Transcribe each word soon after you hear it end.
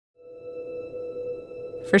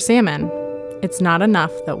For salmon, it's not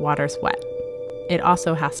enough that water's wet. It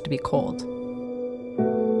also has to be cold.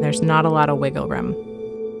 There's not a lot of wiggle room.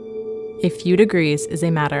 A few degrees is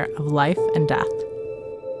a matter of life and death.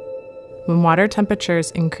 When water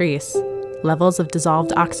temperatures increase, levels of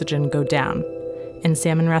dissolved oxygen go down, and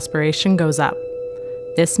salmon respiration goes up.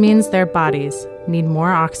 This means their bodies need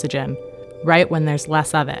more oxygen right when there's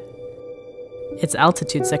less of it. It's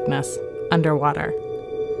altitude sickness underwater.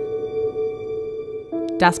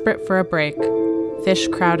 Desperate for a break, fish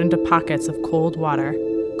crowd into pockets of cold water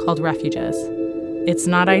called refuges. It's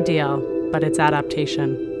not ideal, but it's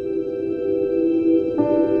adaptation.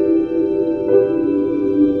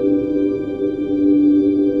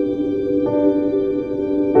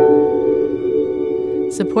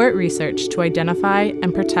 Support research to identify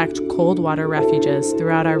and protect cold water refuges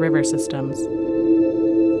throughout our river systems.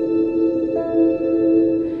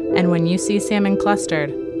 And when you see salmon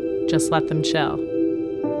clustered, just let them chill.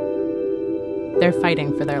 They're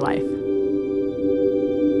fighting for their life.